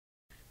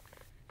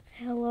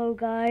Hello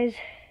guys,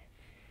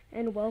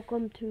 and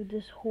welcome to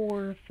this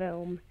horror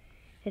film.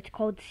 It's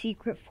called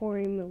Secret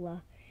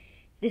Formula.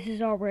 This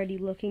is already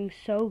looking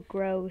so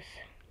gross.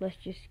 Let's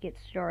just get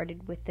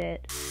started with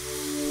it.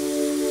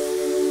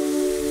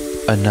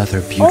 Another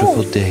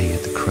beautiful day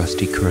at the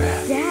Krusty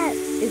Krab. That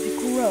is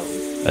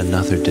gross.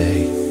 Another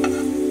day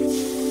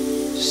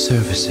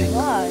servicing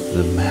Gosh.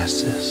 the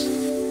masses.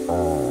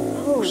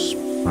 Oh.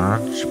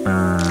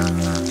 SpongeBob.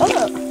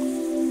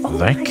 Oh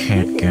They my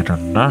can't goodness. get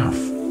enough.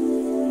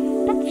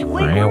 That's They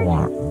Squidward.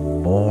 want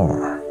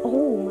more.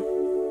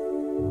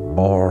 Oh.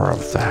 More of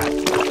that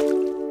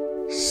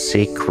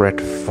secret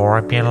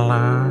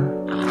formula.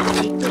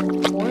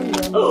 Secret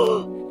formula.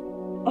 Oh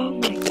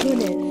my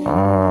goodness.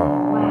 Oh,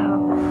 Wow.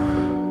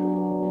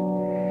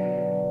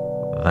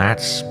 that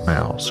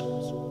smells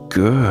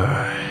good.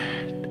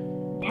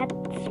 That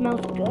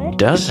smells good.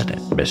 Doesn't it,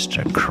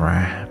 Mr.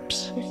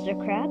 Krabs? Mr.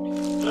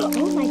 Krabs?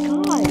 Oh my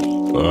gosh.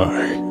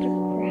 Aye, Mr.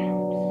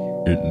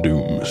 Krabs. it do,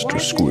 Mr. Why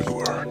is-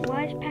 Squidward.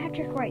 Why is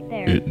Patrick right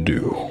there? It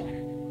do.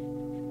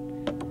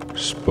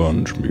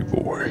 Sponge me,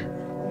 boy.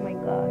 Oh my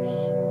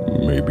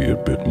gosh. Maybe a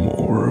bit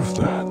more of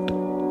that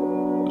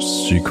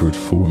secret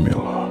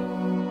formula. Oh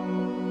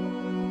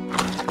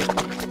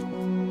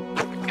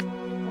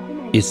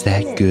my Is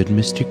that goodness. good,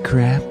 Mr.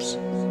 Krabs?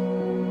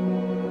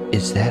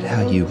 Is that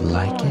how you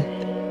like it?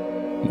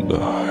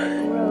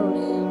 Aye,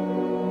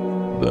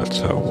 Gross. that's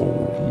how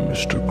old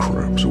Mr.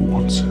 Krabs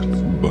wants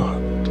it, but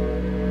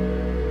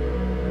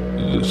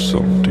this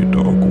salty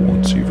dog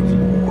wants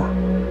even more.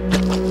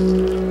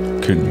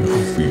 Can you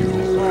feel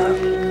that?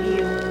 Gosh,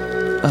 ew.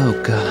 Oh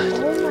God, Oh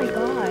my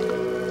god.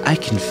 I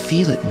can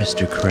feel it,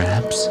 Mr.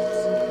 Krabs.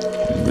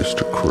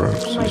 Mr.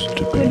 Krabs Oh my is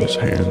dipping his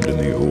hand in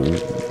the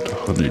old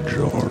honey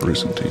jar,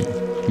 isn't he?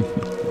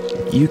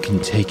 You can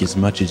take as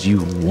much as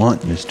you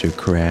want, Mr.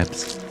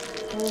 Krabs.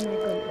 Oh my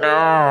goodness.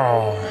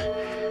 No,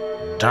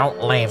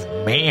 don't leave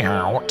me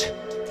out.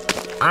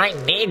 I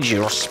need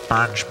you,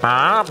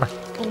 SpongeBob.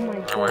 Oh my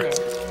goodness.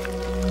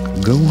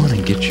 Go on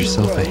and get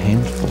yourself a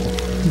handful.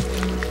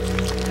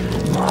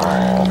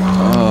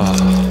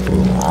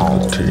 The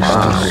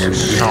taste is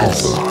so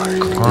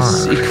The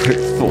secret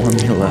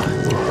formula.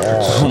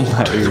 Oh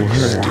my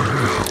word. Oh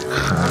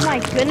my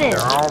goodness.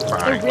 Oh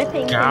They're my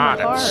ripping god,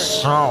 them apart.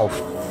 it's so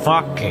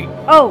fucking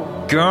Oh,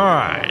 good.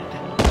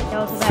 that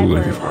was a bad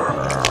word. flavor.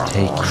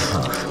 Take it.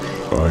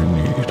 I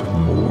need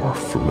more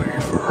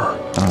flavor.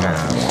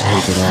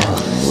 Take it all.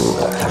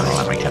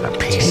 Let me get a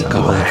piece Take of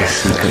all of the that.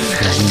 secret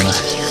formula.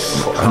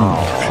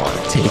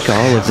 Take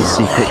all of the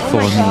secret Oh my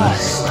formula.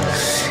 gosh.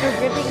 They're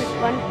ripping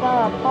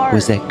SpongeBob apart.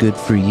 Was that good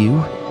for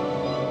you?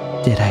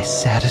 Did I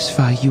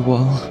satisfy you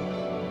all?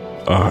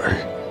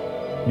 Aye,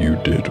 you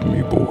did,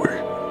 me boy.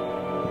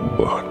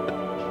 But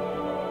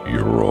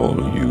you're all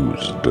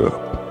used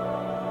up.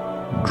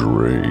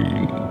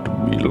 Drained,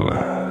 me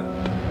lad.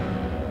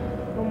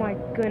 Oh my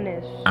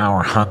goodness.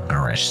 Our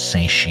hunger is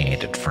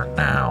satiated for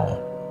now,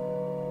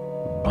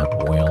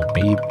 but we'll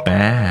be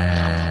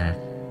back.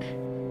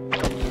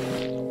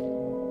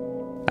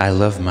 I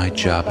love my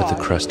job at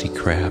the Krusty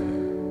Krab.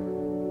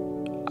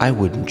 I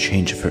wouldn't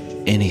change it for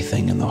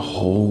anything in the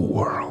whole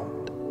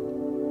world.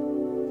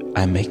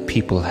 I make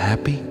people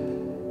happy.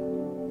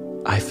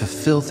 I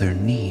fulfill their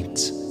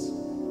needs.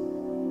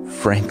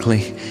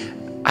 Frankly,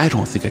 I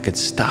don't think I could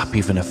stop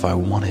even if I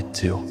wanted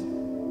to.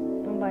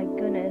 Oh my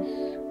goodness.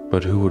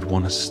 But who would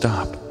want to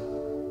stop?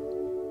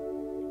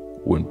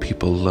 When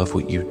people love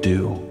what you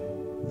do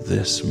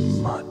this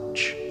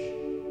much.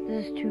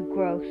 This is too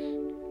gross.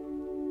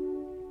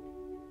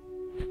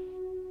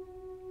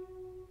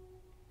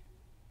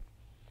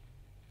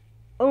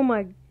 Oh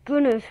my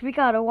goodness, we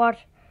gotta watch.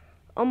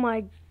 Oh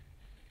my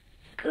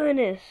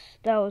goodness,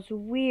 that was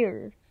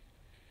weird.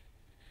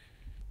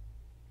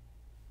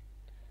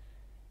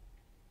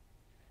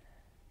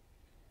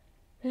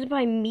 This is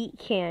by Meat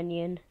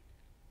Canyon.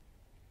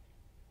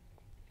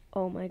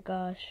 Oh my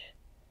gosh.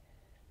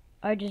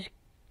 I just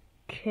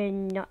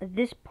cannot.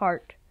 This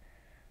part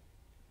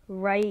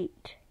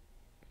right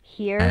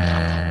here.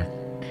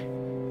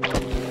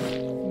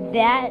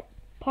 That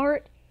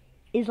part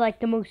is like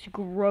the most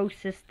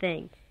grossest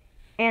thing.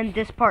 And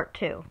this part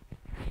too.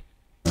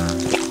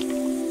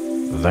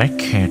 They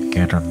can't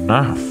get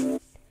enough.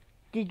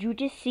 Did you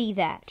just see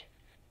that?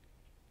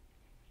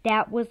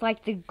 That was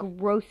like the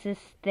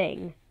grossest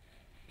thing.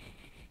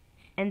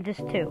 And this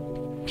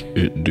too.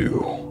 It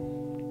do.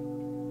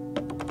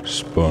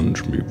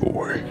 Sponge me,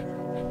 boy.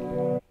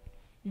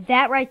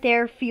 That right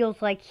there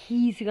feels like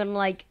he's gonna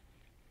like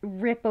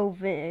rip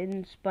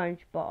open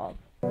SpongeBob.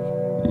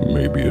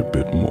 Maybe a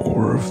bit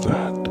more of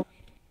that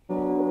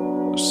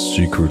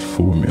secret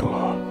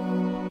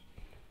formula.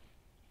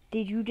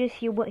 Did you just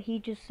hear what he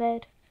just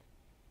said?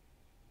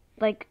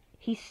 Like,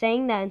 he's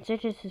saying that in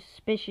such a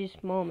suspicious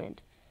moment.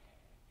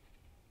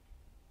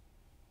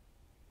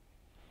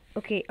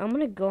 Okay, I'm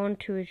gonna go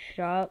into his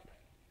shop.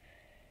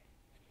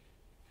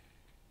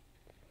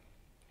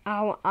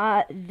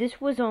 This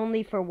was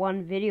only for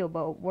one video,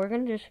 but we're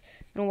gonna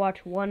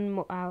watch one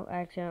more. I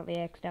accidentally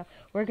X'd out.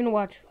 We're gonna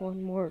watch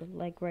one more,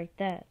 like right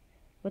that.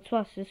 Let's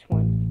watch this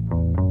one.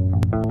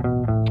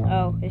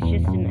 Oh, it's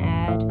just an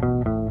ad.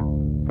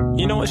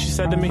 You know what she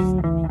said to me?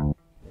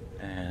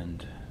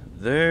 And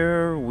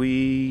there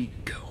we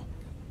go.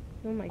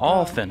 Oh my god.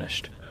 All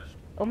finished.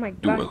 Oh my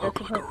Do I god.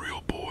 look like a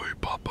real boy,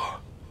 Papa?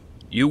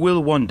 You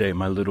will one day,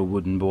 my little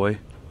wooden boy.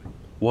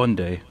 One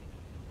day.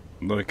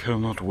 I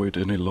cannot wait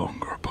any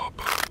longer,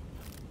 Papa.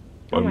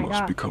 Oh I my must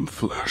God. become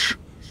flesh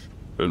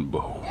and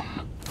bone.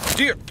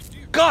 Dear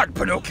God,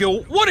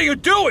 Pinocchio, what are you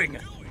doing?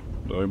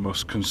 I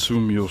must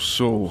consume your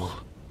soul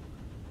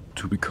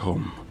to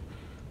become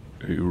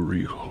a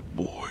real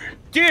boy.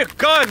 Dear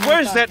God,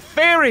 where's that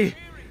fairy?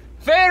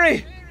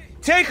 Fairy,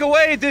 take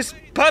away this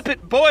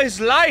puppet boy's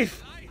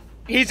life.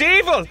 He's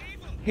evil.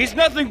 He's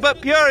nothing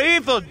but pure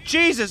evil.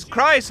 Jesus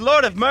Christ,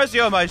 Lord have mercy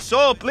on my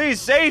soul.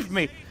 Please save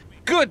me.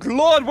 Good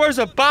Lord, where's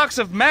a box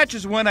of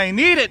matches when I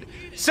need it?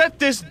 Set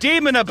this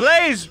demon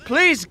ablaze,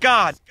 please,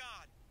 God.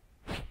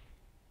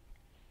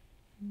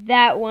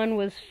 That one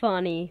was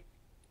funny.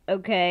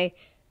 Okay.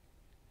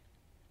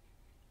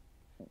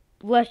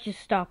 Let's just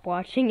stop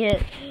watching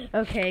it.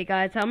 Okay,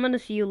 guys, I'm gonna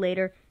see you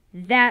later.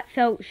 That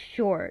felt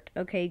short.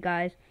 Okay,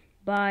 guys.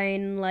 Bye,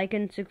 and like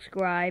and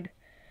subscribe.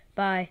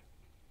 Bye.